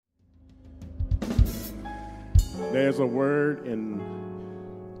There's a word in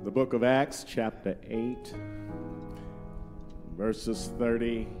the book of Acts, chapter 8, verses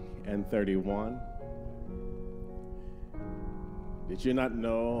 30 and 31. Did you not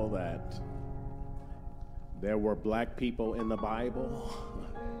know that there were black people in the Bible?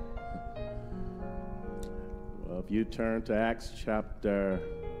 Well, if you turn to Acts chapter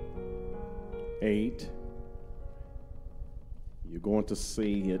 8, you're going to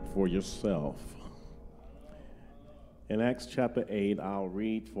see it for yourself. In Acts chapter 8, I'll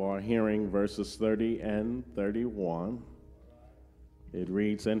read for our hearing verses 30 and 31. It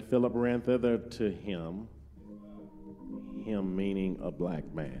reads, "And Philip ran thither to him meaning a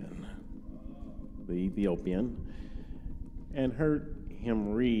black man, the Ethiopian, and heard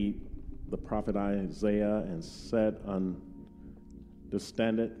him read the prophet Isaiah, and said,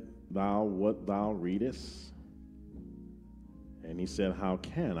 Understandest thou what thou readest? And he said, How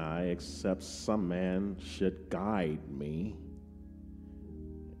can I, except some man should guide me?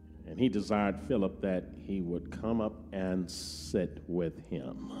 And he desired Philip that he would come up and sit with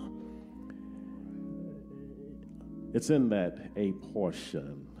him." It's in that a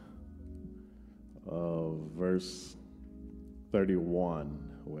portion of verse 31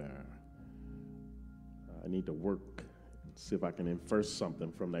 where I need to work, see if I can infer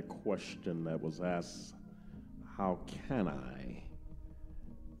something from that question that was asked. How can I,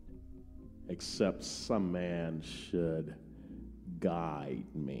 except some man should guide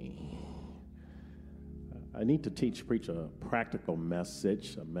me? I need to preach a practical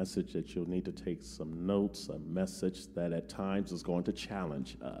message, a message that you'll need to take some notes, a message that at times is going to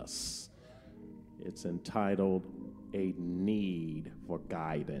challenge us. It's entitled, A Need for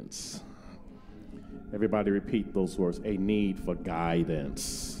Guidance. Everybody repeat those words, a need for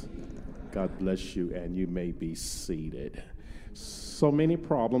guidance. God bless you, and you may be seated. So many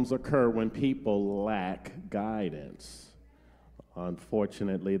problems occur when people lack guidance.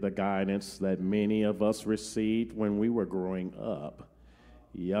 Unfortunately, the guidance that many of us received when we were growing up,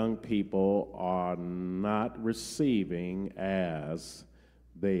 young people are not receiving as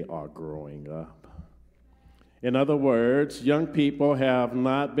they are growing up. In other words, young people have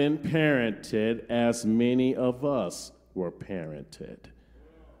not been parented as many of us were parented.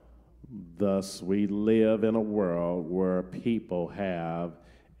 Thus, we live in a world where people have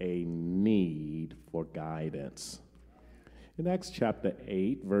a need for guidance. In Acts chapter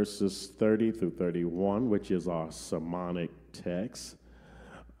 8, verses 30 through 31, which is our sermonic text,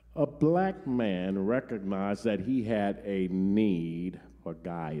 a black man recognized that he had a need for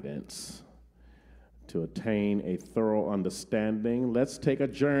guidance. To attain a thorough understanding, let's take a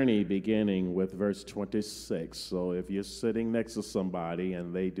journey beginning with verse 26. So if you're sitting next to somebody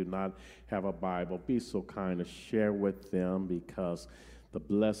and they do not have a Bible, be so kind to share with them, because the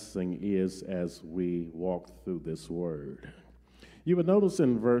blessing is as we walk through this word. You would notice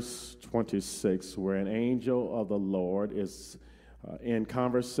in verse 26 where an angel of the Lord is in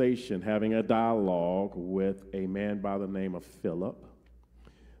conversation, having a dialogue with a man by the name of Philip.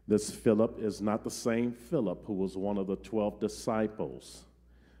 This Philip is not the same Philip who was one of the 12 disciples.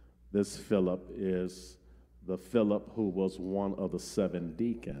 This Philip is the Philip who was one of the 7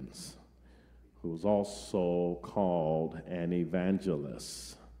 deacons, who was also called an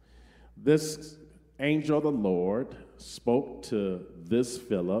evangelist. This angel of the Lord spoke to this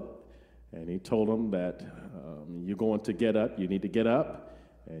Philip, and he told him that you're going to get up, you need to get up,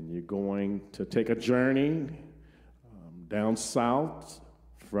 and you're going to take a journey down south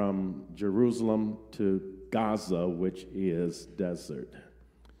from Jerusalem to Gaza, which is desert.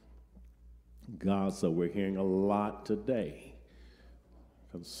 Gaza, we're hearing a lot today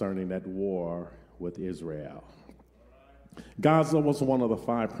concerning that war with Israel. Gaza was one of the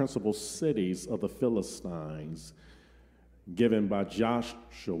 5 principal cities of the Philistines given by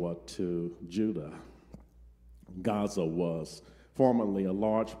Joshua to Judah. Gaza was formerly a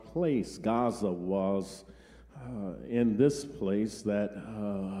large place. Gaza was in this place that,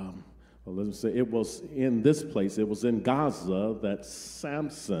 it was in Gaza that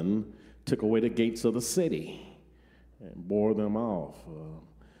Samson took away the gates of the city and bore them off.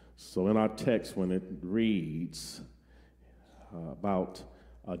 So in our text, when it reads about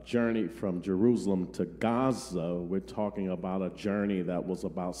a journey from Jerusalem to Gaza, we're talking about a journey that was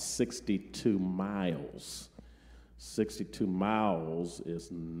about 62 miles. 62 miles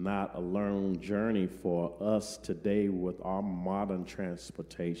is not a long journey for us today with our modern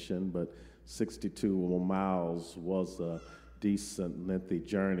transportation, but 62 miles was a decent, lengthy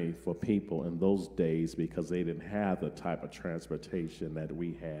journey for people in those days because they didn't have the type of transportation that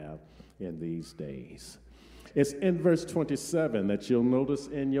we have in these days. It's in verse 27 that you'll notice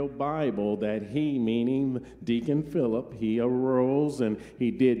in your Bible that he, meaning Deacon Philip, he arose and he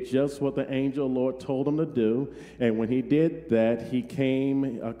did just what the angel Lord told him to do. And when he did that, he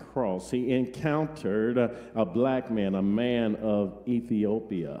came across, he encountered a black man, a man of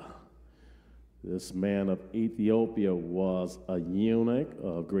Ethiopia. This man of Ethiopia was a eunuch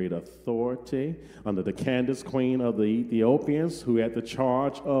of great authority under the Candace, queen of the Ethiopians, who had the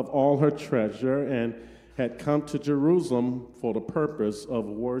charge of all her treasure and had come to Jerusalem for the purpose of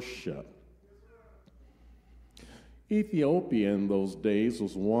worship. Ethiopia in those days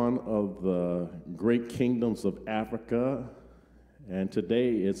was one of the great kingdoms of Africa, and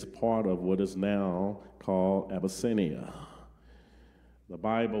today it's part of what is now called Abyssinia. The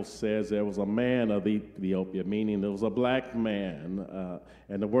Bible says there was a man of Ethiopia, meaning there was a black man,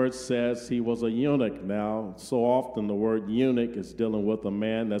 and the word says he was a eunuch. Now, so often the word eunuch is dealing with a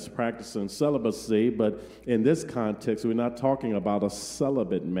man that's practicing celibacy, but in this context, we're not talking about a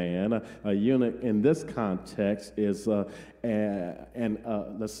celibate man. A eunuch in this context is, let's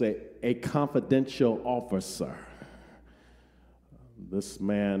say, a confidential officer. This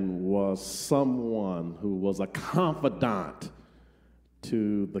man was someone who was a confidant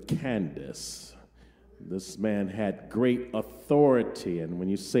to the Candace. This man had great authority, and when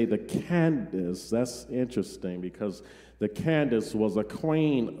you say the Candace, that's interesting because the Candace was a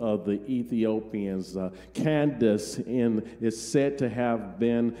queen of the Ethiopians. Candace is said to have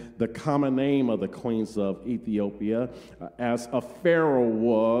been the common name of the queens of Ethiopia, as a pharaoh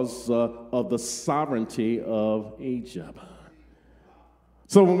was of the sovereignty of Egypt.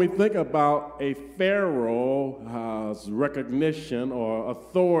 So when we think about a pharaoh's recognition or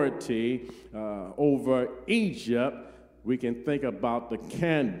authority over Egypt, we can think about the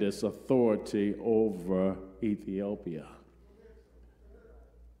Candace authority over Ethiopia.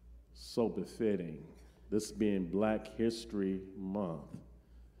 So befitting, this being Black History Month,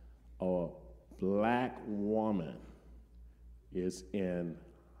 a black woman is in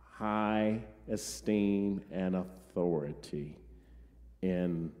high esteem and authority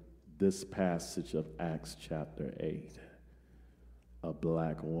in this passage of Acts chapter 8, a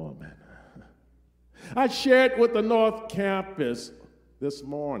black woman. I shared with the North Campus this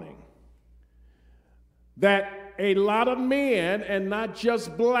morning that a lot of men, and not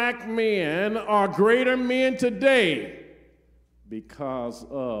just black men, are greater men today because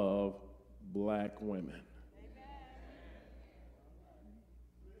of black women.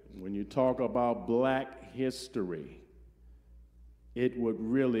 When you talk about black history, it would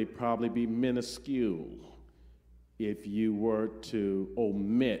really probably be minuscule if you were to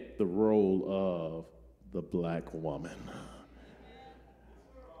omit the role of the black woman.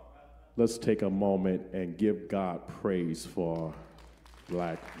 Let's take a moment and give God praise for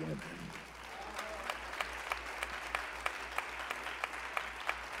black women.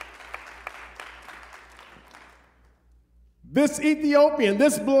 This Ethiopian,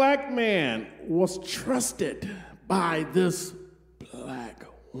 this black man, was trusted by this black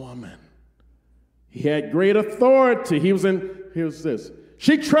woman. He had great authority. Here's this.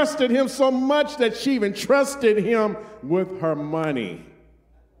 She trusted him so much that she even trusted him with her money.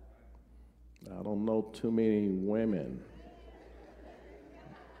 I don't know too many women.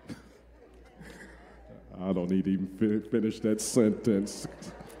 I don't need to even finish that sentence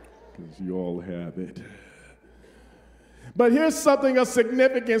because you all have it. But here's something of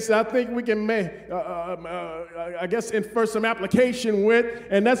significance that I think we can infer some application with,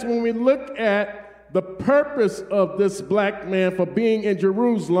 and that's when we look at the purpose of this black man for being in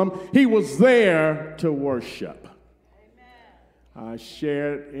Jerusalem. He was there to worship. Amen. I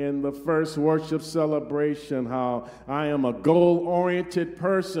shared in the first worship celebration how I am a goal-oriented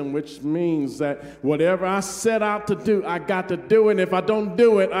person, which means that whatever I set out to do, I got to do it. And if I don't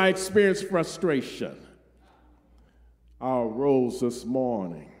do it, I experience frustration. I arose this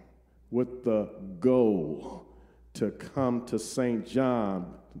morning with the goal to come to St.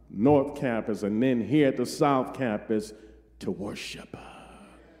 John North Campus and then here at the South Campus to worship.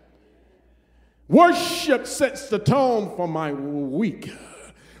 Worship sets the tone for my week.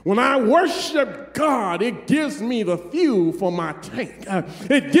 When I worship God, it gives me the fuel for my tank.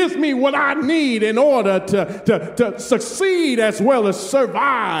 It gives me what I need in order to succeed as well as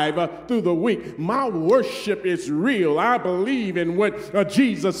survive through the week. My worship is real. I believe in what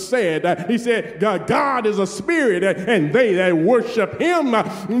Jesus said. He said, God is a spirit, and they that worship him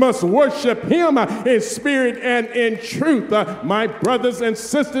must worship him in spirit and in truth. My brothers and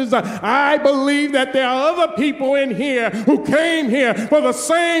sisters, I believe that there are other people in here who came here for the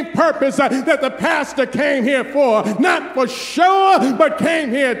same purpose that the pastor came here for, not for show, but came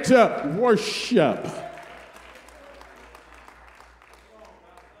here to worship.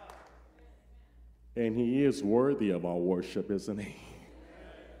 And he is worthy of our worship, isn't he?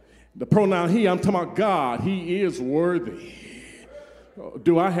 The pronoun he, I'm talking about God. He is worthy.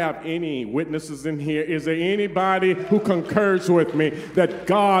 Do I have any witnesses in here? Is there anybody who concurs with me that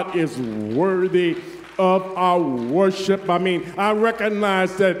God is worthy of our worship? I mean, I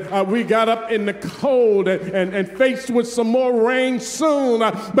recognize that we got up in the cold and faced with some more rain soon.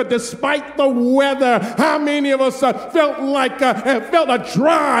 But despite the weather, how many of us felt a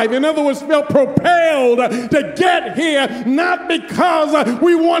drive? In other words, felt propelled to get here, not because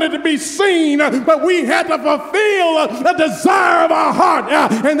we wanted to be seen, but we had to fulfill a desire of our heart,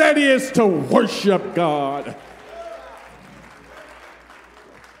 and that is to worship God.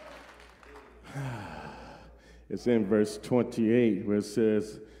 It's in verse 28 where it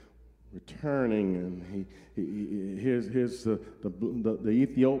says, returning, and here's the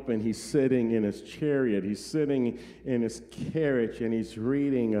Ethiopian. He's sitting in his chariot. He's sitting in his carriage, and he's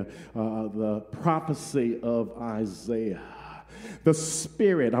reading the prophecy of Isaiah. The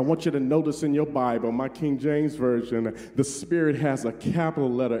Spirit, I want you to notice in your Bible, my King James Version, the Spirit has a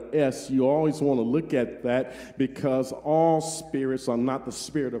capital letter S. You always want to look at that because all spirits are not the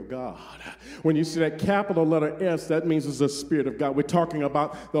Spirit of God. When you see that capital letter S, that means it's the Spirit of God. We're talking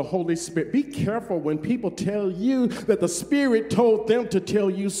about the Holy Spirit. Be careful when people tell you that the Spirit told them to tell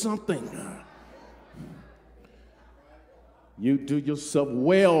you something. You do yourself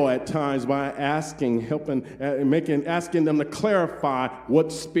well at times by asking them to clarify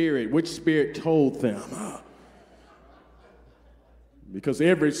which spirit told them. Because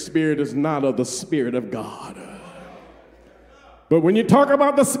every spirit is not of the Spirit of God. But when you talk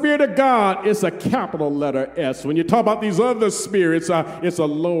about the Spirit of God, it's a capital letter S. When you talk about these other spirits, it's a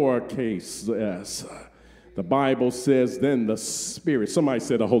lowercase s. The Bible says, then the Spirit. Somebody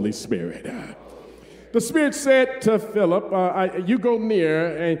said the Holy Spirit. The Spirit said to Philip, you go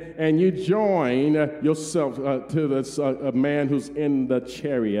near and you join yourself to this man who's in the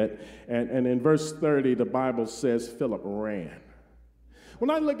chariot. And in verse 30, the Bible says Philip ran. When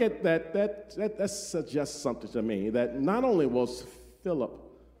I look at that suggests something to me, that not only was Philip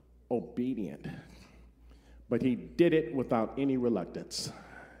obedient, but he did it without any reluctance.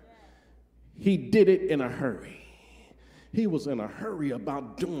 He did it in a hurry. He was in a hurry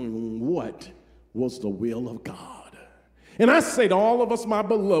about doing what was the will of God. And I say to all of us, my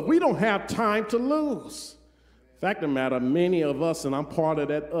beloved, we don't have time to lose. Fact of the matter, many of us, and I'm part of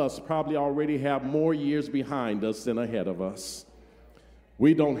that us, probably already have more years behind us than ahead of us.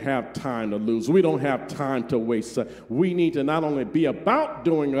 We don't have time to lose. We don't have time to waste. We need to not only be about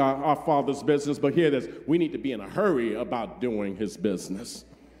doing our Father's business, but hear this, we need to be in a hurry about doing his business.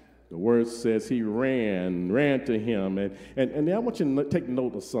 The word says he ran to him. And I want you to take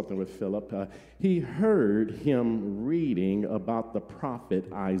note of something with Philip. He heard him reading about the prophet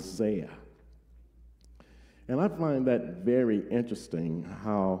Isaiah. And I find that very interesting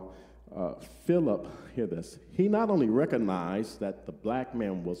how Philip, hear this, he not only recognized that the black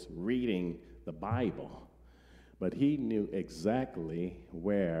man was reading the Bible, but he knew exactly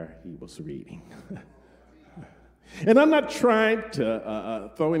where he was reading. And I'm not trying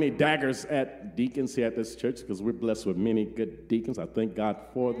to throw any daggers at deacons here at this church because we're blessed with many good deacons. I thank God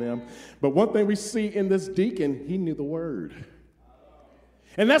for them. But one thing we see in this deacon, he knew the word.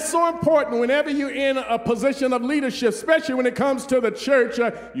 And that's so important whenever you're in a position of leadership, especially when it comes to the church,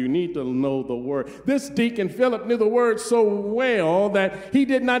 you need to know the word. This deacon, Philip, knew the word so well that he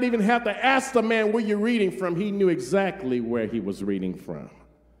did not even have to ask the man where you're reading from. He knew exactly where he was reading from.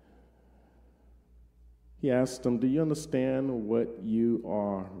 He asked him, do you understand what you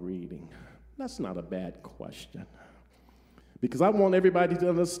are reading? That's not a bad question. Because I want everybody to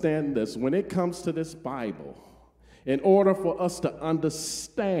understand this. When it comes to this Bible, in order for us to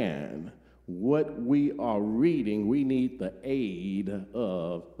understand what we are reading, we need the aid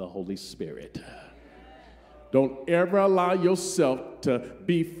of the Holy Spirit. Don't ever allow yourself to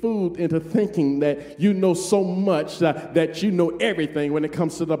be fooled into thinking that you know so much that you know everything when it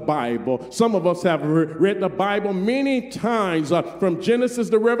comes to the Bible. Some of us have read the Bible many times from Genesis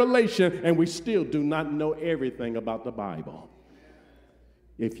to Revelation, and we still do not know everything about the Bible.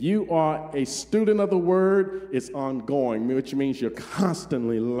 If you are a student of the Word, it's ongoing, which means you're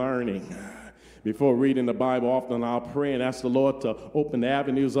constantly learning. Before reading the Bible, often I'll pray and ask the Lord to open the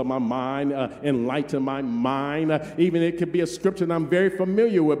avenues of my mind, enlighten my mind. Even it could be a scripture that I'm very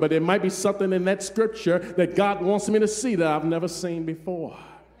familiar with, but it might be something in that scripture that God wants me to see that I've never seen before.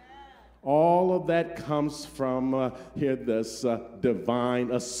 All of that comes from, divine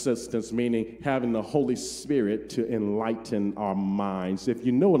assistance, meaning having the Holy Spirit to enlighten our minds. If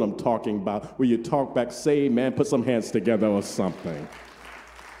you know what I'm talking about, will you talk back, say amen, put some hands together or something.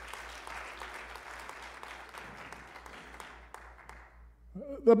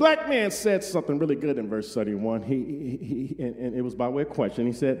 The black man said something really good in verse 31. And it was by way of question.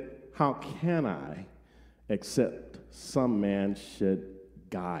 He said, how can I except some man should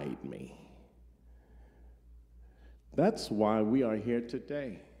guide me? That's why we are here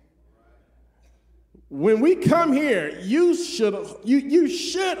today. When we come here, you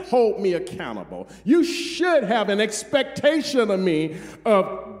should hold me accountable. You should have an expectation of me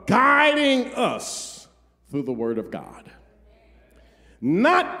of guiding us through the Word of God.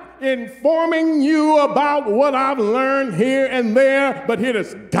 Not informing you about what I've learned here and there, but it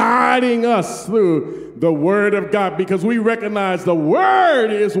is guiding us through the Word of God, because we recognize the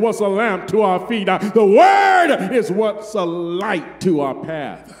Word is what's a lamp to our feet. The Word is what's a light to our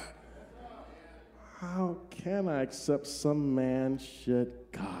path. How can I accept some man should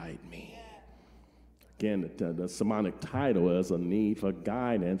guide me? Again, the sermonic title is A Need for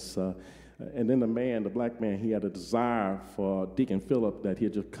Guidance. And then the black man, he had a desire for Deacon Philip that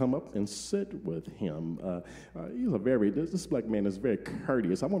he'd just come up and sit with him. This black man is very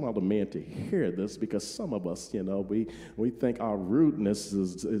courteous. I want all the men to hear this, because some of us, we think our rudeness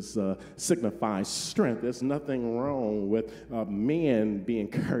signifies strength. There's nothing wrong with men being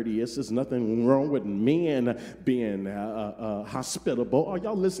courteous. There's nothing wrong with men being hospitable. Are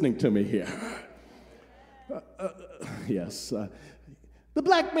y'all listening to me here? Yes. The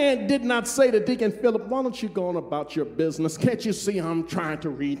black man did not say to Deacon Philip, why don't you go on about your business? Can't you see I'm trying to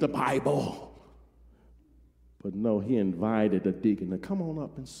read the Bible? But no, he invited the deacon to come on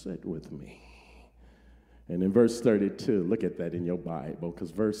up and sit with me. And in verse 32, look at that in your Bible,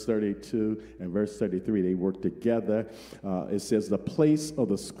 because verse 32 and verse 33, they work together. It says, the place of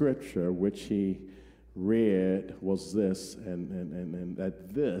the scripture which he read was this, and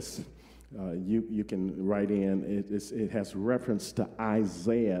that this. You can write in, it has reference to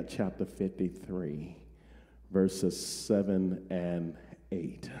Isaiah chapter 53, verses 7 and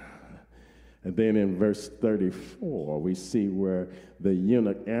 8. And then in verse 34, we see where the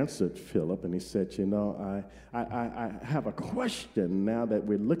eunuch answered Philip, and he said, I have a question now that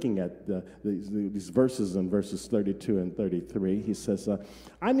we're looking at these verses in verses 32 and 33. He says,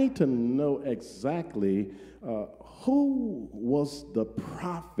 I need to know exactly who was the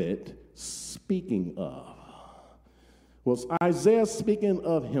prophet speaking of. Was Isaiah speaking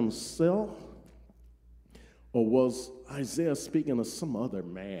of himself, or was Isaiah speaking of some other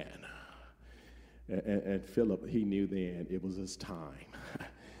man? And Philip, he knew then it was his time.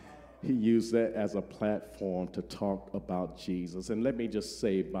 He used that as a platform to talk about Jesus. And let me just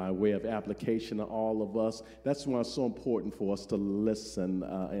say, by way of application to all of us, that's why it's so important for us to listen.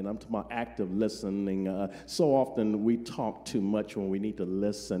 And I'm talking about active listening. So often we talk too much when we need to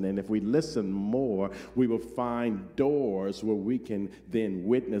listen. And if we listen more, we will find doors where we can then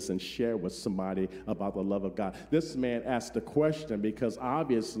witness and share with somebody about the love of God. This man asked a question because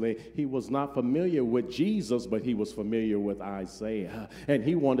obviously he was not familiar with Jesus, but he was familiar with Isaiah. And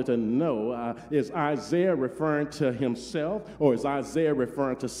he wanted to know, is Isaiah referring to himself, or is Isaiah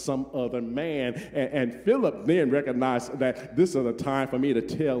referring to some other man? And Philip then recognized that this is the time for me to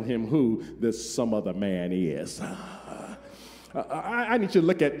tell him who this some other man is. I need you to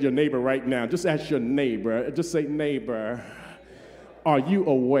look at your neighbor right now. Just ask your neighbor, just say, neighbor, are you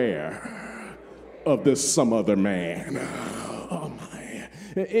aware of this some other man? Oh my.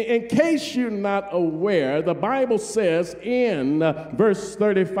 In case you're not aware, the Bible says in verse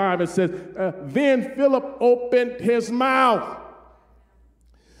 35, it says, then Philip opened his mouth.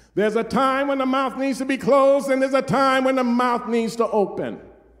 There's a time when the mouth needs to be closed, and there's a time when the mouth needs to open.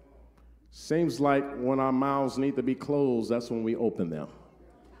 Seems like when our mouths need to be closed, that's when we open them.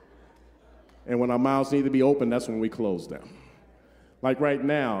 And when our mouths need to be open, that's when we close them. Like right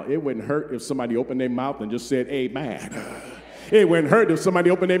now, it wouldn't hurt if somebody opened their mouth and just said, amen. It wouldn't hurt if somebody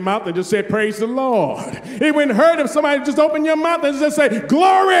opened their mouth and just said, praise the Lord. It wouldn't hurt if somebody just opened your mouth and just say,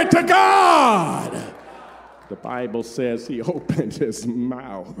 glory to God. The Bible says he opened his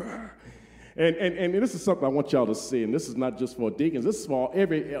mouth. And this is something I want y'all to see, and this is not just for deacons. This is for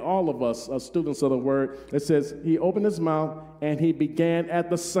all of us, students of the word. It says he opened his mouth and he began at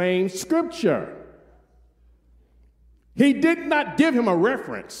the same scripture. He did not give him a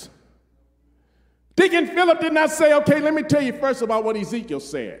reference. Deacon Philip did not say, okay, let me tell you first about what Ezekiel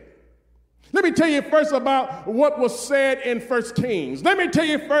said. Let me tell you first about what was said in 1 Kings. Let me tell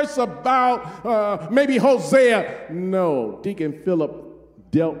you first about maybe Hosea. No, Deacon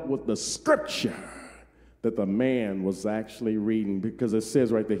Philip dealt with the scripture that the man was actually reading, because it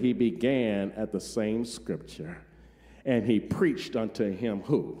says right there, he began at the same scripture and he preached unto him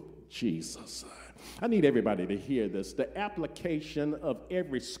who? Jesus. I need everybody to hear this. The application of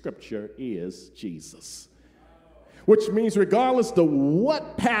every scripture is Jesus. which means regardless of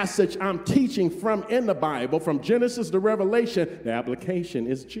what passage I'm teaching from in the Bible, from Genesis to Revelation, the application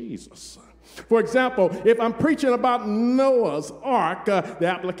is Jesus. For example, if I'm preaching about Noah's ark, the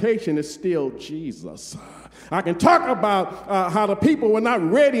application is still Jesus. I can talk about how the people were not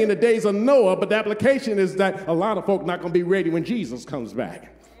ready in the days of Noah, but the application is that a lot of folk not going to be ready when Jesus comes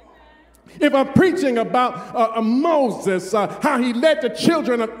back. If I'm preaching about Moses, how he led the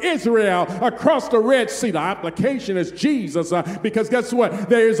children of Israel across the Red Sea, the application is Jesus, because guess what?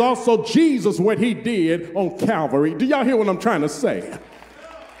 There is also Jesus, what he did on Calvary. Do y'all hear what I'm trying to say?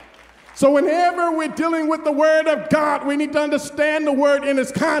 So whenever we're dealing with the Word of God, we need to understand the Word in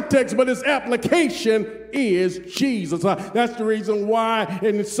its context, but its application is Jesus. That's the reason why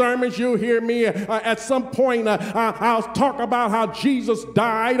in the sermons you'll hear me at some point I'll talk about how Jesus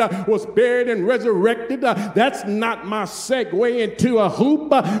died, was buried, and resurrected. That's not my segue into a hoop,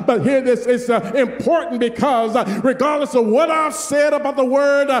 but here this is important because regardless of what I've said about the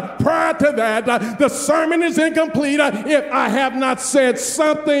Word prior to that, the sermon is incomplete if I have not said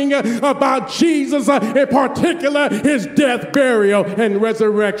something about Jesus, in particular his death, burial, and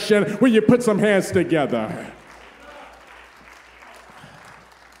resurrection. Will you put some hands together?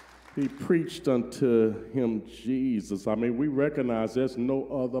 He preached unto him Jesus. I mean, we recognize there's no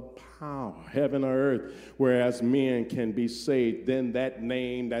other power, heaven or earth, whereas men can be saved than that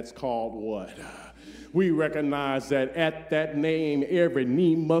name that's called what? We recognize that at that name, every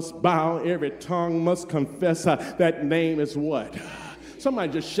knee must bow, every tongue must confess. That name is what?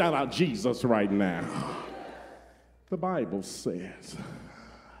 Somebody just shout out Jesus right now. The Bible says,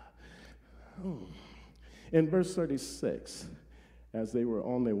 in verse 36, as they were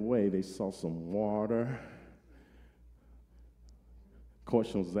on their way, they saw some water.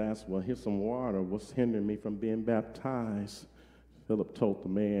 Question was asked, well, here's some water. What's hindering me from being baptized? Philip told the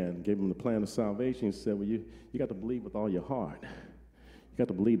man, gave him the plan of salvation. He said, well, you got to believe with all your heart. You got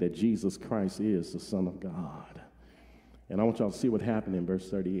to believe that Jesus Christ is the Son of God. And I want y'all to see what happened in verse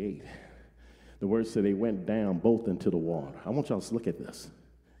 38. The word said they went down both into the water. I want y'all to look at this.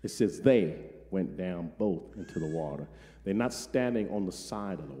 It says they went down both into the water. They're not standing on the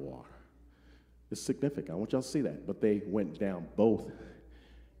side of the water. It's significant. I want y'all to see that. But they went down both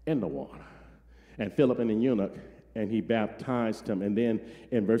in the water. And Philip and the eunuch, and he baptized him. And then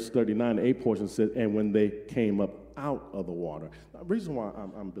in verse 39, the 8th portion says, and when they came up out of the water. The reason why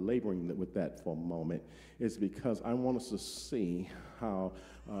I'm belaboring with that for a moment is because I want us to see how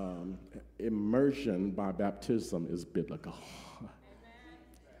immersion by baptism is biblical.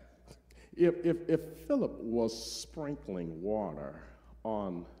 If Philip was sprinkling water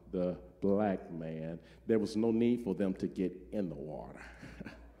on the black man, there was no need for them to get in the water.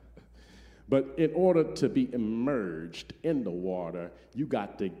 But in order to be immersed in the water, you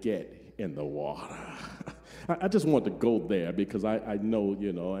got to get in the water. I just want to go there because I know,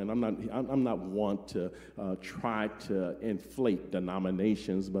 and I'm not one to try to inflate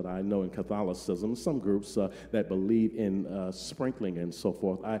denominations, but I know in Catholicism, some groups that believe in sprinkling and so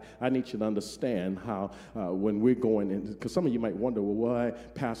forth. I need you to understand how when we're going in, because some of you might wonder, well, why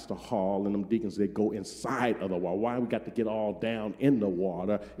Pastor Hall and them deacons, they go inside of the water? Why we got to get all down in the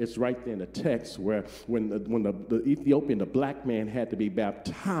water? It's right there in the text where when the Ethiopian, the black man, had to be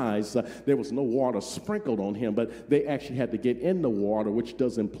baptized, there was no water sprinkled on him, but they actually had to get in the water, which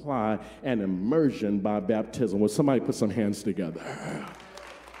does imply an immersion by baptism. Will somebody put some hands together?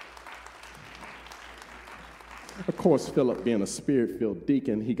 Of course, Philip, being a spirit-filled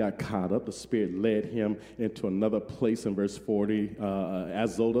deacon, he got caught up. The Spirit led him into another place in verse 40,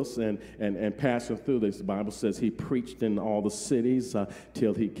 Azotus, and passing through this, the Bible says he preached in all the cities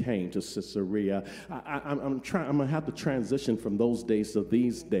till he came to Caesarea. I'm going to have to transition from those days to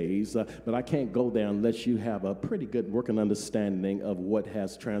these days, but I can't go there unless you have a pretty good working understanding of what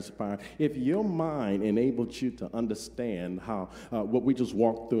has transpired. If your mind enabled you to understand how what we just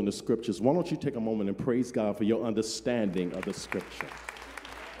walked through in the scriptures, why don't you take a moment and praise God for your understanding of the scripture.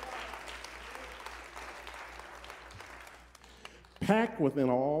 Packed within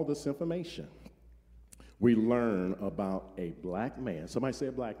all this information, we learn about a black man, somebody say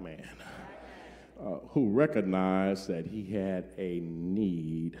a black man, who recognized that he had a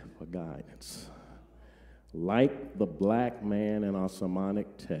need for guidance. Like the black man in our sermonic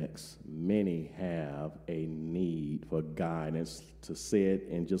text, many have a need for guidance. To say it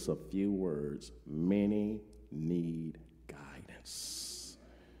in just a few words, many need guidance.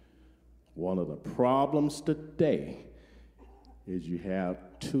 One of the problems today is you have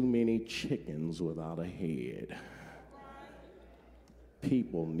too many chickens without a head.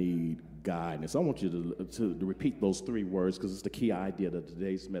 people need guidance. I want you to repeat those three words because it's the key idea of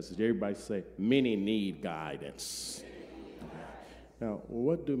today's message. Everybody say, many need guidance. Now,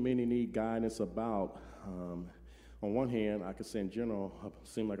 what do many need guidance about? On one hand, I could say in general,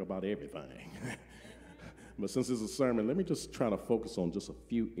 seem like about everything. But since it's a sermon, let me just try to focus on just a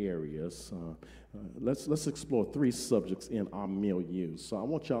few areas. Let's explore three subjects in our milieu. So I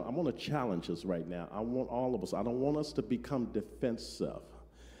want to challenge us right now. I want all of us. I don't want us to become defensive.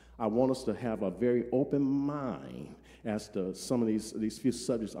 I want us to have a very open mind as to some of these few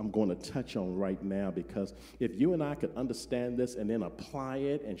subjects I'm going to touch on right now, because if you and I could understand this and then apply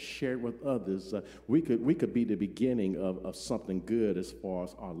it and share it with others, we could be the beginning of something good as far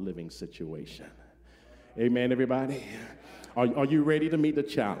as our living situation. Amen, everybody? Are you ready to meet the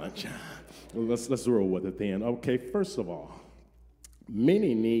challenge? Let's roll with it then. Okay, first of all,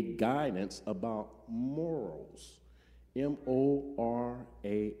 many need guidance about morals. M-O-R-A-L-S.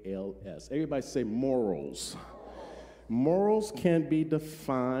 Everybody say morals. Morals can be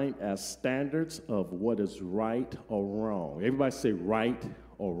defined as standards of what is right or wrong. Everybody say right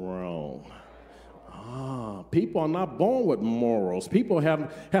or wrong. People are not born with morals. People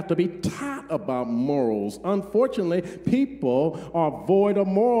have to be taught about morals. Unfortunately, people are void of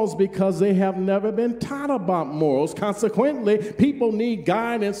morals because they have never been taught about morals. Consequently, people need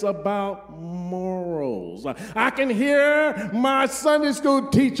guidance about morals. I can hear my Sunday school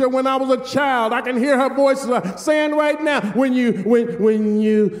teacher when I was a child. I can hear her voice saying right now, when you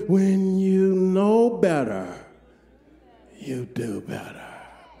know better, you do better.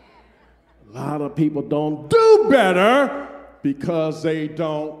 A lot of people don't do better because they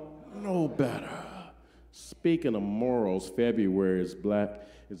don't know better. Speaking of morals, February is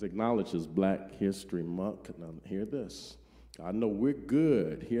acknowledged as Black History Month. Now, hear this. I know we're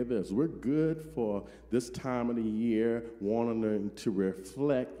good. Hear this. We're good for this time of the year, wanting to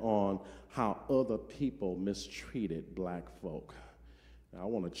reflect on how other people mistreated Black folk. Now, I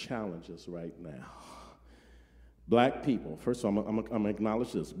want to challenge us right now. Black people, first of all, I'm going to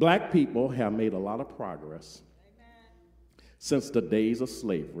acknowledge this. Black people have made a lot of progress since the days of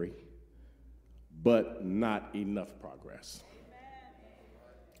slavery, but not enough progress.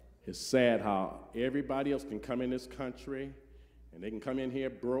 It's sad how everybody else can come in this country and they can come in here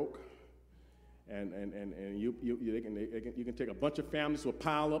broke, and you can take a bunch of families who will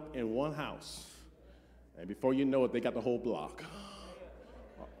pile up in one house, and before you know it, they got the whole block.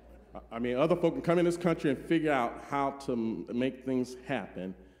 I mean, other folk can come in this country and figure out how to make things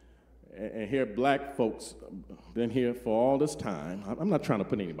happen. And here, Black folks been here for all this time. I'm not trying to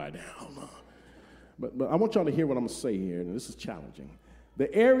put anybody down. But I want y'all to hear what I'm going to say here, and this is challenging.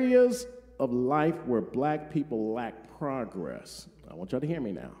 The areas of life where Black people lack progress, I want y'all to hear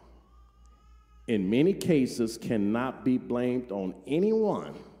me now, in many cases cannot be blamed on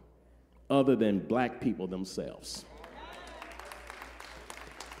anyone other than Black people themselves.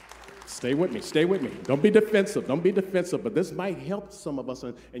 Stay with me, stay with me. Don't be defensive, but this might help some of us.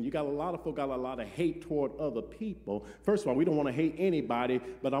 And you got a lot of folk got a lot of hate toward other people. First of all, we don't want to hate anybody,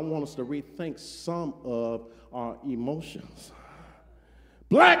 but I want us to rethink some of our emotions.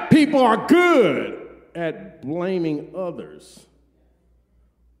 Black people are good at blaming others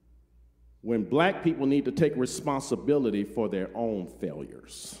when Black people need to take responsibility for their own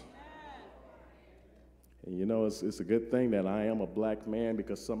failures. And you know, it's a good thing that I am a Black man,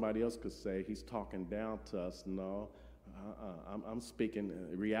 because somebody else could say he's talking down to us. No, I'm speaking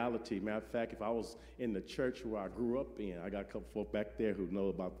reality. Matter of fact, if I was in the church where I grew up in, I got a couple folk back there who know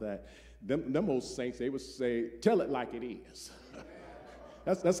about that. Them old saints, they would say, tell it like it is.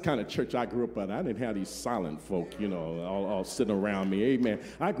 That's the kind of church I grew up in. I didn't have these silent folk, you know, all sitting around me. Amen.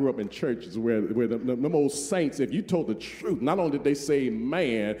 I grew up in churches where them old saints, if you told the truth, not only did they say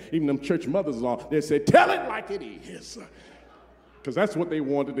man, even them church mothers-in-law, they said, tell it like it is. Because that's what they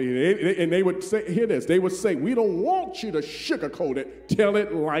wanted to hear. And they would say, hear this, they would say, we don't want you to sugarcoat it. Tell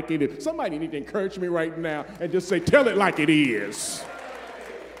it like it is. Somebody need to encourage me right now and just say, tell it like it is.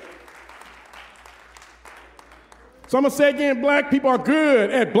 So I'm going to say again, Black people are good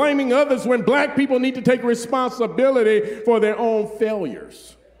at blaming others when Black people need to take responsibility for their own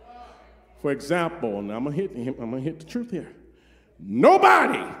failures. For example, and I'm going to hit the truth here.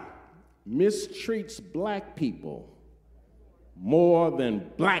 Nobody mistreats Black people more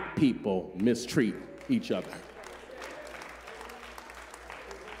than Black people mistreat each other.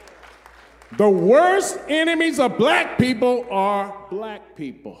 The worst enemies of Black people are Black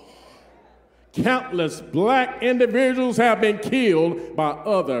people. Countless Black individuals have been killed by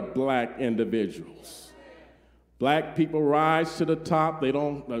other Black individuals. Black people rise to the top. They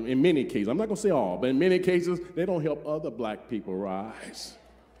don't, in many cases, I'm not going to say all, but in many cases, they don't help other black people rise.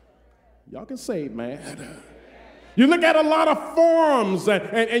 Y'all can say it, man. You look at a lot of forums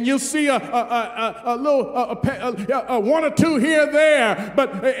and you see a little one or two here or there,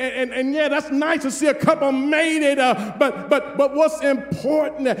 but yeah, that's nice to see a couple made it. But what's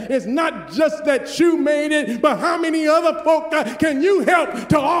important is not just that you made it, but how many other folk can you help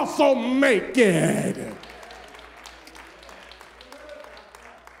to also make it?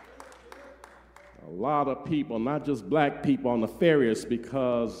 A lot of people, not just black people, are nefarious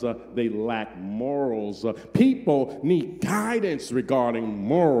because they lack morals. People need guidance regarding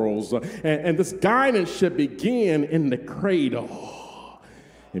morals, and this guidance should begin in the cradle.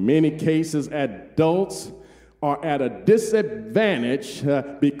 In many cases, adults are at a disadvantage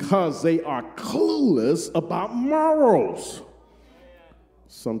because they are clueless about morals.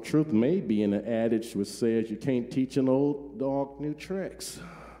 Some truth may be in the adage which says you can't teach an old dog new tricks.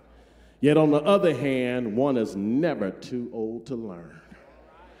 Yet on the other hand, one is never too old to learn.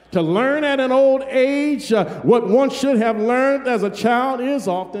 To learn at an old age what one should have learned as a child is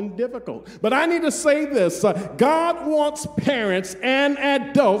often difficult. But I need to say this, God wants parents and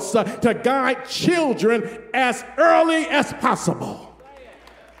adults to guide children as early as possible.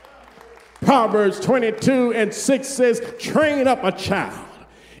 Proverbs 22:6 says, train up a child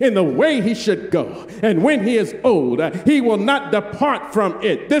in the way he should go, and when he is old, he will not depart from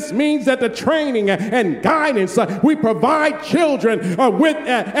it. This means that the training and guidance we provide children with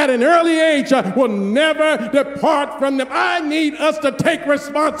at an early age will never depart from them. I need us to take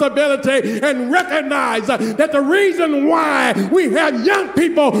responsibility and recognize that the reason why we have young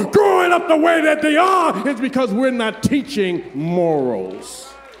people growing up the way that they are is because we're not teaching morals.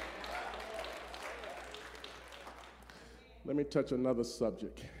 Let me touch another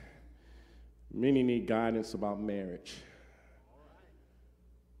subject. Many need guidance about marriage.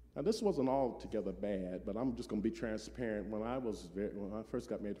 Now, this wasn't altogether bad, but I'm just going to be transparent. When I first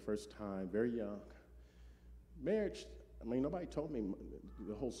got married the first time, very young, marriage, I mean, nobody told me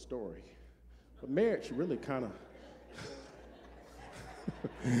the whole story. But marriage really kind of,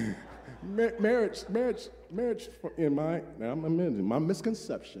 marriage, in my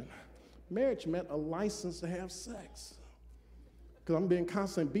misconception, marriage meant a license to have sex. Because I'm being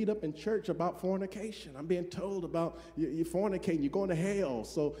constantly beat up in church about fornication. I'm being told about you fornicating, you're going to hell.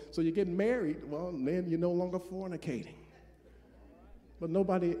 So you get married, well, then you're no longer fornicating. But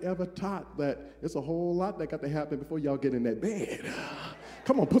nobody ever taught that it's a whole lot that got to happen before y'all get in that bed.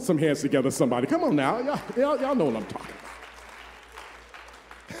 Come on, put some hands together, somebody. Come on now. Y'all know what I'm talking about.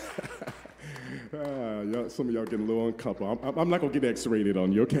 Some of y'all getting a little uncomfortable. I'm not going to get X-rated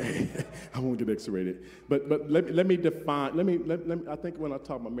on you, okay? I won't get X-rated. But let me define, I think when I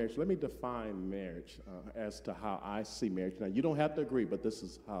talk about marriage, let me define marriage as to how I see marriage. Now, you don't have to agree, but this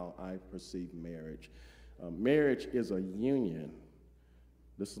is how I perceive marriage. Marriage is a union.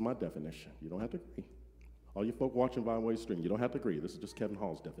 This is my definition. You don't have to agree. All you folk watching via Way Stream, you don't have to agree. This is just Kevin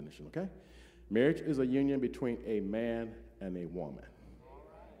Hall's definition, okay? Marriage is a union between a man and a woman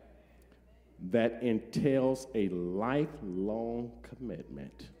that entails a lifelong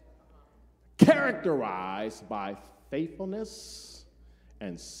commitment characterized by faithfulness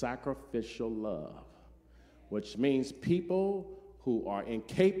and sacrificial love, which means people who are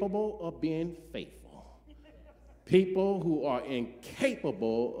incapable of being faithful, people who are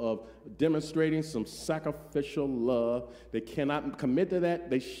incapable of demonstrating some sacrificial love, they cannot commit to that,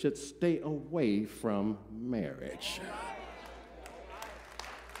 they should stay away from marriage.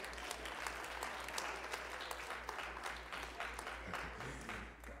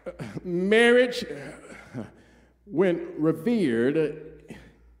 Marriage, when revered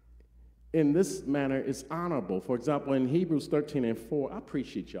in this manner, is honorable. For example, in Hebrews 13:4, I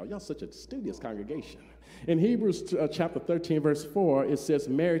appreciate y'all. Y'all such a studious congregation. In Hebrews chapter 13, verse 4, it says,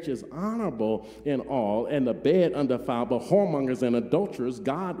 marriage is honorable in all, and the bed undefiled, but whoremongers and adulterers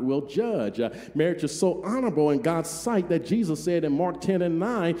God will judge. Marriage is so honorable in God's sight that Jesus said in Mark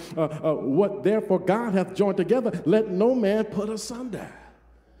 10:9, what therefore God hath joined together, let no man put asunder.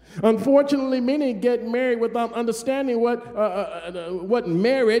 Unfortunately, many get married without understanding what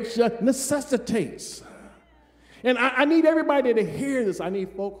marriage necessitates. And I need everybody to hear this. I need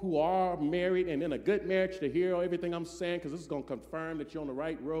folk who are married and in a good marriage to hear everything I'm saying, because this is going to confirm that you're on the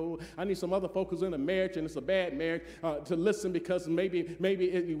right road. I need some other folk who's in a marriage and it's a bad marriage to listen, because maybe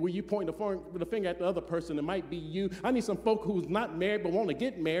when you point the finger at the other person, it might be you. I need some folk who's not married but want to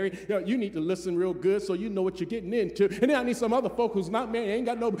get married. You need to listen real good so you know what you're getting into. And then I need some other folk who's not married, ain't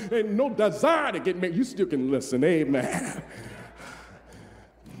got no desire to get married. You still can listen. Amen.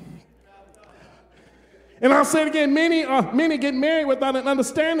 And I'll say it again, many get married without an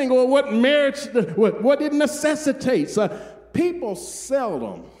understanding of what marriage, what it necessitates. People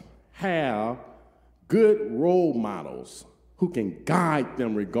seldom have good role models who can guide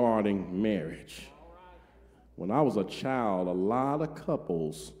them regarding marriage. When I was a child, a lot of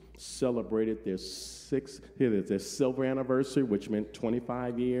couples celebrated their silver anniversary, which meant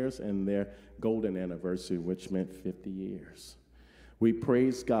 25 years, and their golden anniversary, which meant 50 years. We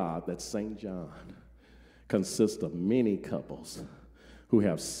praise God that St. John consists of many couples who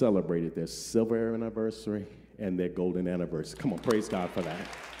have celebrated their silver anniversary and their golden anniversary. Come on, praise God for that.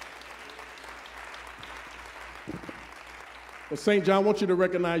 But St. John wants you to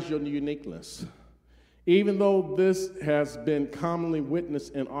recognize your uniqueness. Even though this has been commonly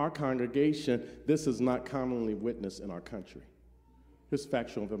witnessed in our congregation, this is not commonly witnessed in our country. Here's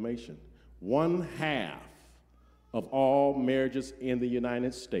factual information. 1/2 of all marriages in the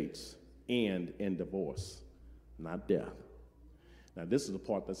United States end in divorce, not death. Now, this is the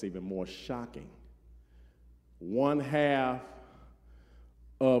part that's even more shocking. 1/2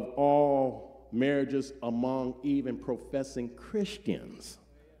 of all marriages among even professing Christians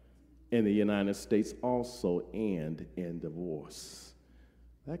in the United States also end in divorce.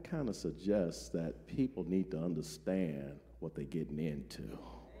 That kind of suggests that people need to understand what they're getting into.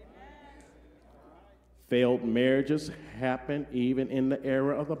 Failed marriages happen even in the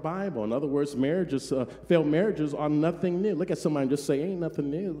era of the Bible. In other words, failed marriages are nothing new. Look at somebody and just say, ain't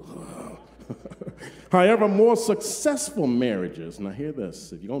nothing new. However, more successful marriages, now hear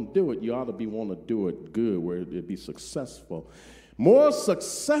this, if you're going to do it, you ought to want to do it good, where it'd be successful. More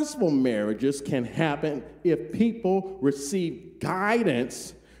successful marriages can happen if people receive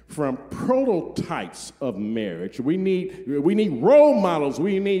guidance from prototypes of marriage. We need role models.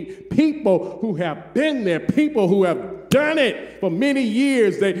 We need people who have been there, people who have done it for many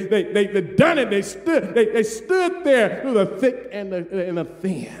years. They've done it. They stood there through the thick and the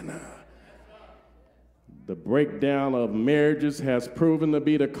thin. The breakdown of marriages has proven to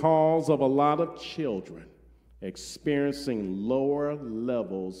be the cause of a lot of children experiencing lower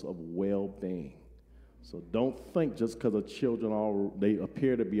levels of well-being. So don't think just because the children they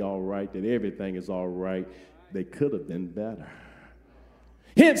appear to be all right, that everything is all right. They could have been better.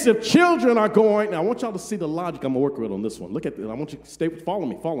 Hence, if children are going, now I want y'all to see the logic I'm going to work with on this one. Look at this. I want you to follow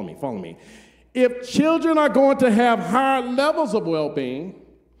me. If children are going to have higher levels of well-being,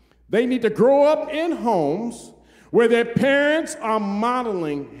 they need to grow up in homes where their parents are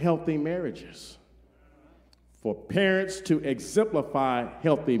modeling healthy marriages. For parents to exemplify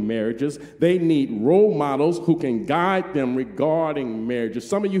healthy marriages, they need role models who can guide them regarding marriages.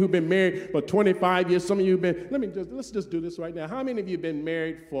 Some of you who've been married for 25 years, some of you have been, let's just do this right now. How many of you have been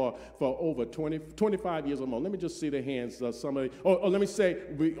married for over 25 years or more? Let me just see the hands of somebody. Or let me say,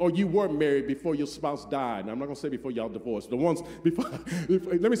 or you were married before your spouse died. Now, I'm not going to say before y'all divorced. The ones before,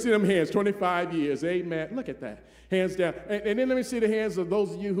 let me see them hands, 25 years. Amen. Look at that. Hands down. And then let me see the hands of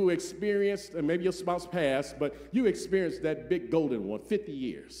those of you who experienced, and maybe your spouse passed, but you experienced that big golden one, 50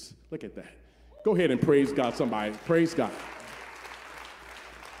 years. Look at that. Go ahead and praise God, somebody. Praise God.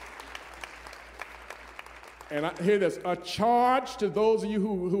 And I hear this, a charge to those of you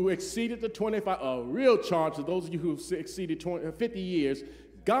who exceeded the 25, a real charge to those of you who exceeded 50 years.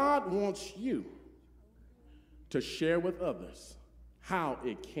 God wants you to share with others how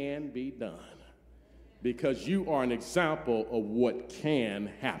it can be done, because you are an example of what can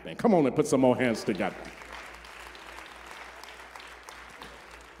happen. Come on and put some more hands together.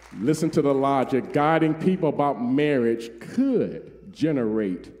 Listen to the logic. Guiding people about marriage could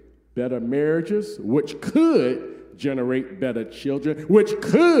generate better marriages, which could generate better children, which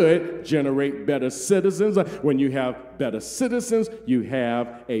could generate better citizens. When you have better citizens, you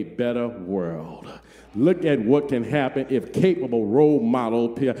have a better world. Look at what can happen if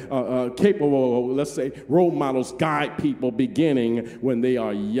role models guide people beginning when they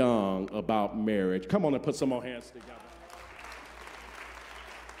are young about marriage. Come on and put some more hands together.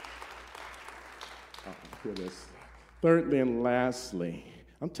 Hear this. Thirdly and lastly,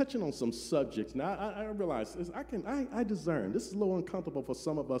 I'm touching on some subjects. Now, I realize I discern. This is a little uncomfortable for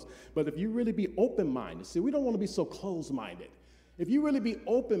some of us, but if you really be open-minded, see, we don't want to be so closed-minded. If you really be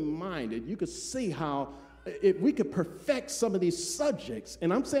open-minded, you could see how if we could perfect some of these subjects,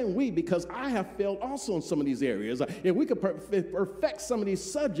 and I'm saying we because I have failed also in some of these areas. If we could perfect some of these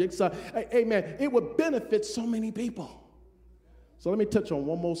subjects, amen, it would benefit so many people. So let me touch on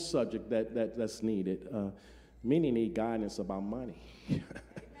one more subject that's needed. Many need guidance about money.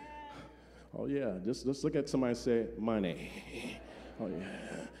 Oh, yeah, just look at somebody and say, money. Oh,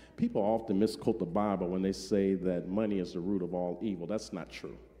 yeah. People often misquote the Bible when they say that money is the root of all evil. That's not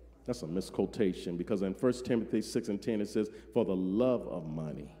true. That's a misquotation because in 1 Timothy 6:10 it says, for the love of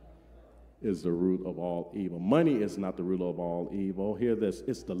money is the root of all evil. Money is not the root of all evil. Hear this,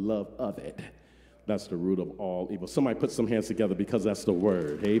 it's the love of it. That's the root of all evil. Somebody put some hands together because that's the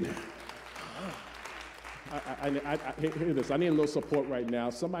word. Amen. Hear this. I need a little support right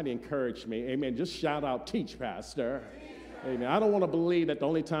now. Somebody encourage me. Amen. Just shout out, teach, Pastor. Amen. I don't want to believe that the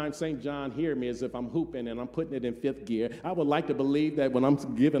only time St. John hear me is if I'm hooping and I'm putting it in fifth gear. I would like to believe that when I'm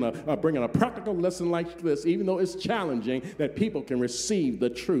bringing a practical lesson like this, even though it's challenging, that people can receive the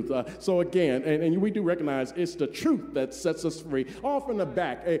truth. So again, and we do recognize it's the truth that sets us free. Off in the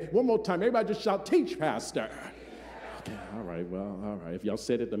back. Hey, one more time. Everybody just shout, teach, Pastor. Okay, all right. Well, all right. If y'all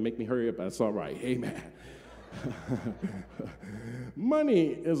said it to make me hurry up, that's all right. Amen. Money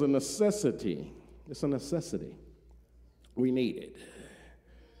is a necessity. It's a necessity. We need it.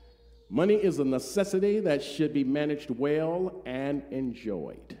 Money is a necessity that should be managed well and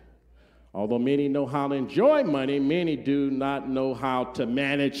enjoyed. Although many know how to enjoy money, many do not know how to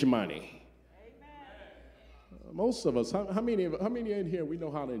manage money. Amen. Most of us, how many in here, we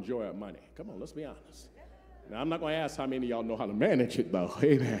know how to enjoy our money? Come on, let's be honest. Now, I'm not going to ask how many of y'all know how to manage it, though.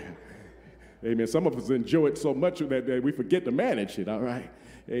 Amen. Amen. Some of us enjoy it so much that we forget to manage it, all right?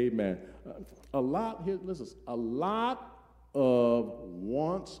 Amen. A lot of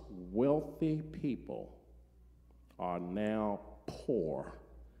once wealthy people are now poor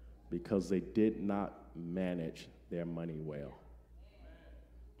because they did not manage their money well.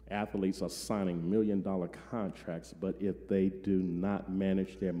 Athletes are signing million-dollar contracts, but if they do not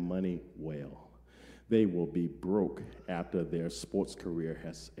manage their money well, they will be broke after their sports career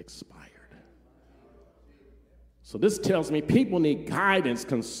has expired. So this tells me people need guidance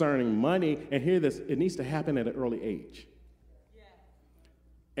concerning money, and hear this, it needs to happen at an early age.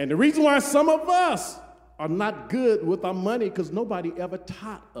 And the reason why some of us are not good with our money because nobody ever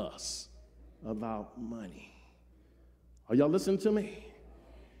taught us about money. Are y'all listening to me?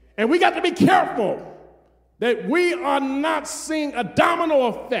 And we got to be careful that we are not seeing a domino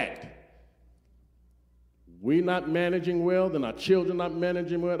effect. We're not managing well, then our children not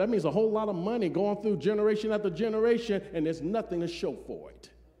managing well. That means a whole lot of money going through generation after generation, and there's nothing to show for it.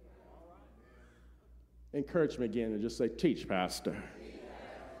 Encourage me again and just say, teach, Pastor.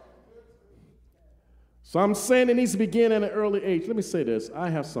 So I'm saying it needs to begin at an early age. Let me say this. I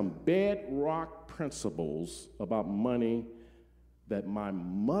have some bedrock principles about money that my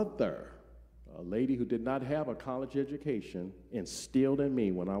mother, a lady who did not have a college education, instilled in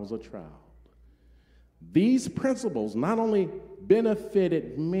me when I was a child. These principles not only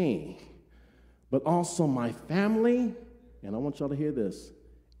benefited me, but also my family, and I want y'all to hear this,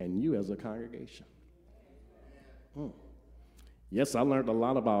 and you as a congregation. Yes, I learned a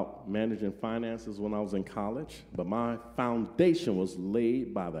lot about managing finances when I was in college, but my foundation was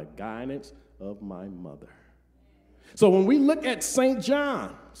laid by the guidance of my mother. So when we look at St.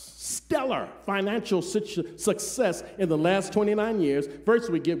 John's stellar financial success in the last 29 years, first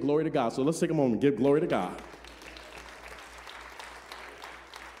we give glory to God. So let's take a moment and give glory to God.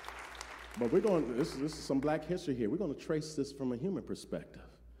 But this is some black history here. We're going to trace this from a human perspective.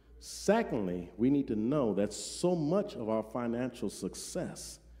 Secondly, we need to know that so much of our financial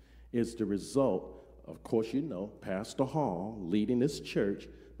success is the result, of course, you know, Pastor Hall leading this church,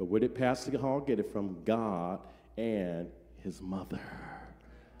 but where did Pastor Hall get it from? God and his mother.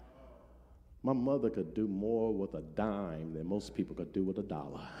 My mother could do more with a dime than most people could do with a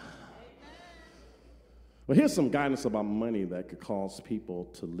dollar. But here's some guidance about money that could cause people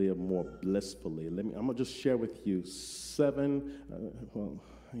to live more blissfully. I'm going to just share with you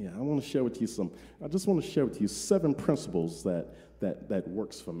I just want to share with you 7 principles that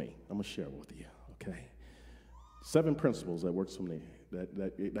works for me. I'm going to share it with you, okay? 7 principles that works for me,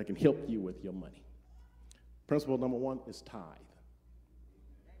 that can help you with your money. Principle number 1 is tithe. Amen.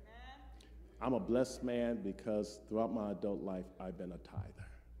 I'm a blessed man because throughout my adult life, I've been a tither.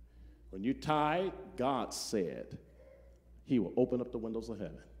 When you tithe, God said he will open up the windows of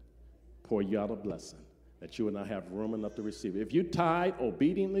heaven, pour you out a blessing that you will not have room enough to receive. If you tithe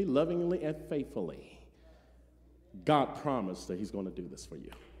obediently, lovingly, and faithfully, God promised that he's going to do this for you.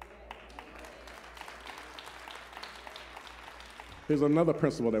 Here's another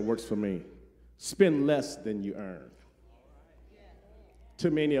principle that works for me. Spend less than you earn.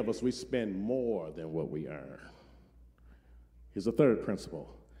 Too many of us, we spend more than what we earn. Here's a third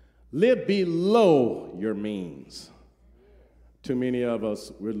principle. Live below your means. Too many of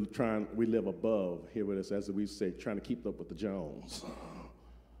us, we live above, here with us, as we say, trying to keep up with the Jones.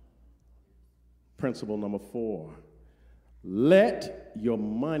 Principle number 4, let your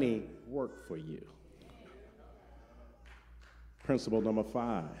money work for you. Principle number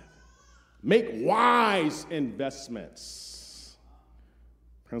 5, Make wise investments.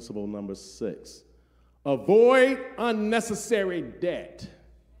 Principle number 6, avoid unnecessary debt.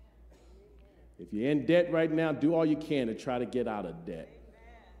 If you're in debt right now, do all you can to try to get out of debt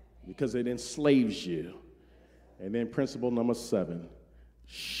because it enslaves you. And then principle number 7,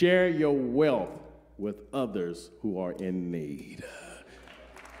 share your wealth with others who are in need.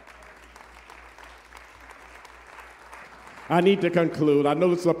 I need to conclude. I know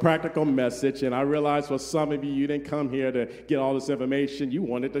this is a practical message, and I realize for some of you, you didn't come here to get all this information. You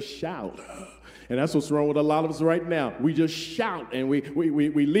wanted to shout. And that's what's wrong with a lot of us right now. We just shout, and we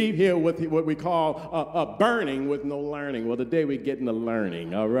leave here with what we call a burning with no learning. Well, today we're getting the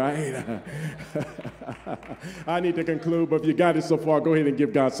learning, all right? I need to conclude, but if you got it so far, go ahead and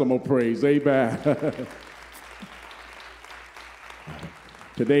give God some more praise. Amen.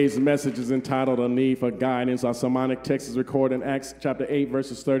 Today's message is entitled A Need for Guidance. Our sermonic text is recorded in Acts chapter 8,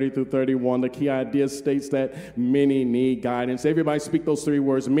 verses 30 through 31. The key idea states that many need guidance. Everybody speak those 3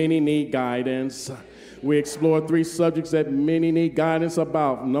 words. Many need guidance. We explore 3 subjects that many need guidance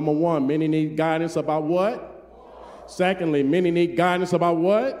about. Number 1, many need guidance about what? Secondly, many need guidance about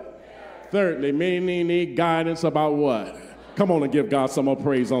what? Thirdly, many need guidance about what? Come on and give God some more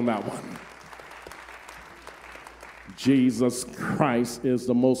praise on that one. Jesus Christ is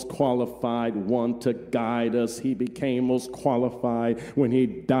the most qualified one to guide us. He became most qualified when he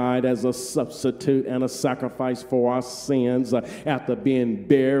died as a substitute and a sacrifice for our sins. After being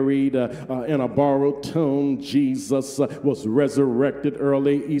buried in a borrowed tomb, Jesus was resurrected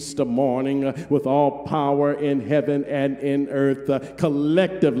early Easter morning with all power in heaven and in earth.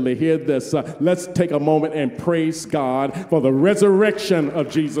 Collectively, hear this. Let's take a moment and praise God for the resurrection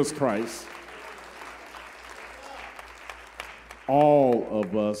of Jesus Christ. All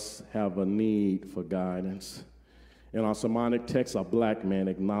of us have a need for guidance. In our sermonic text, a black man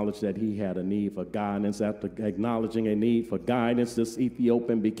acknowledged that he had a need for guidance. After acknowledging a need for guidance, this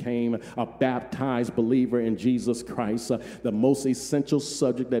Ethiopian became a baptized believer in Jesus Christ. The most essential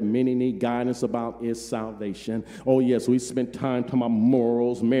subject that many need guidance about is salvation. Oh, yes, we spent time talking about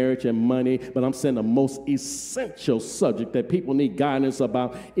morals, marriage, and money, but I'm saying the most essential subject that people need guidance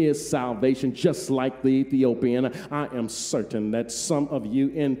about is salvation, just like the Ethiopian. I am certain that some of you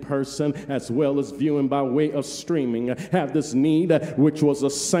in person, as well as viewing by way of streaming, have this need, which was the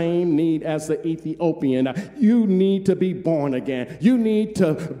same need as the Ethiopian. You need to be born again. You need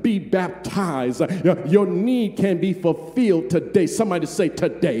to be baptized. Your need can be fulfilled today. Somebody say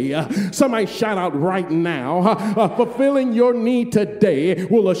today. Somebody shout out right now. Fulfilling your need today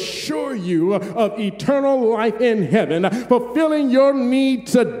will assure you of eternal life in heaven. Fulfilling your need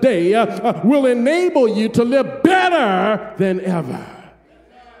today will enable you to live better than ever.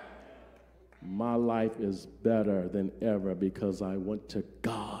 My life is better than ever because I went to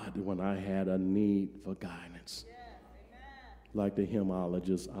God when I had a need for guidance. Yes, like the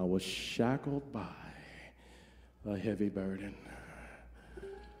hymnologist, I was shackled by a heavy burden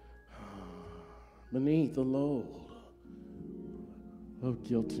beneath the load of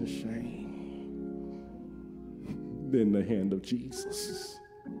guilt and shame. Then the hand of Jesus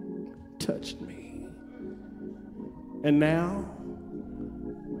touched me. And now,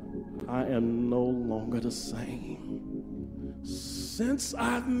 I am no longer the same. Since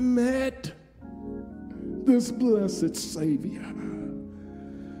I've met this blessed Savior,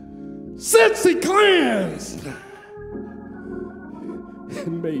 since he cleansed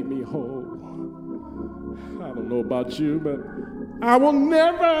and made me whole. I don't know about you, but I will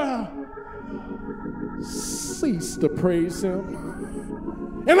never cease to praise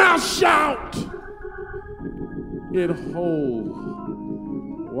him. And I'll shout it whole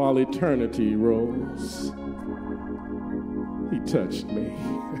while eternity rolls. He touched me.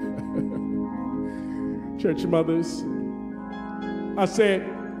 Church mothers, I said,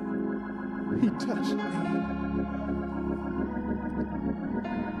 he touched me.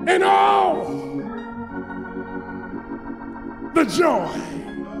 And all the joy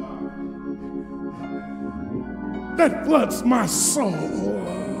that floods my soul.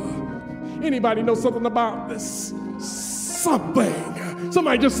 Anybody know something about this? Something.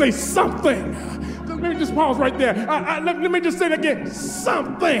 Somebody just say something. Let me just pause right there. Let me just say it again.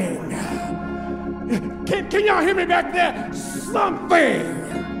 Something. Can y'all hear me back there? Something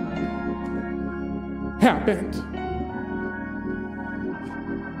happened.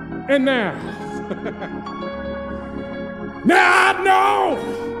 And now, now I know